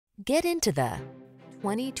Get into the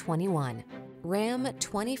 2021 Ram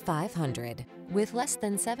 2500. With less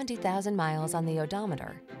than 70,000 miles on the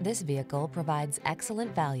odometer, this vehicle provides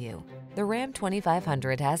excellent value. The Ram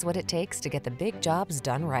 2500 has what it takes to get the big jobs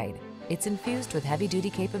done right. It's infused with heavy-duty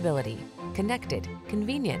capability, connected,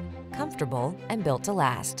 convenient, comfortable, and built to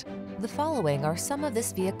last. The following are some of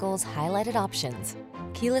this vehicle's highlighted options: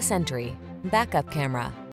 keyless entry, backup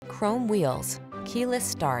camera, chrome wheels, keyless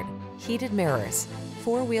start, heated mirrors,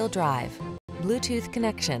 four-wheel drive, Bluetooth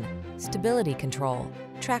connection, stability control,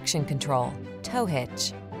 traction control, tow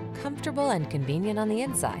hitch. Comfortable and convenient on the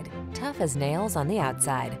inside, tough as nails on the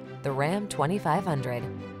outside. The Ram 2500.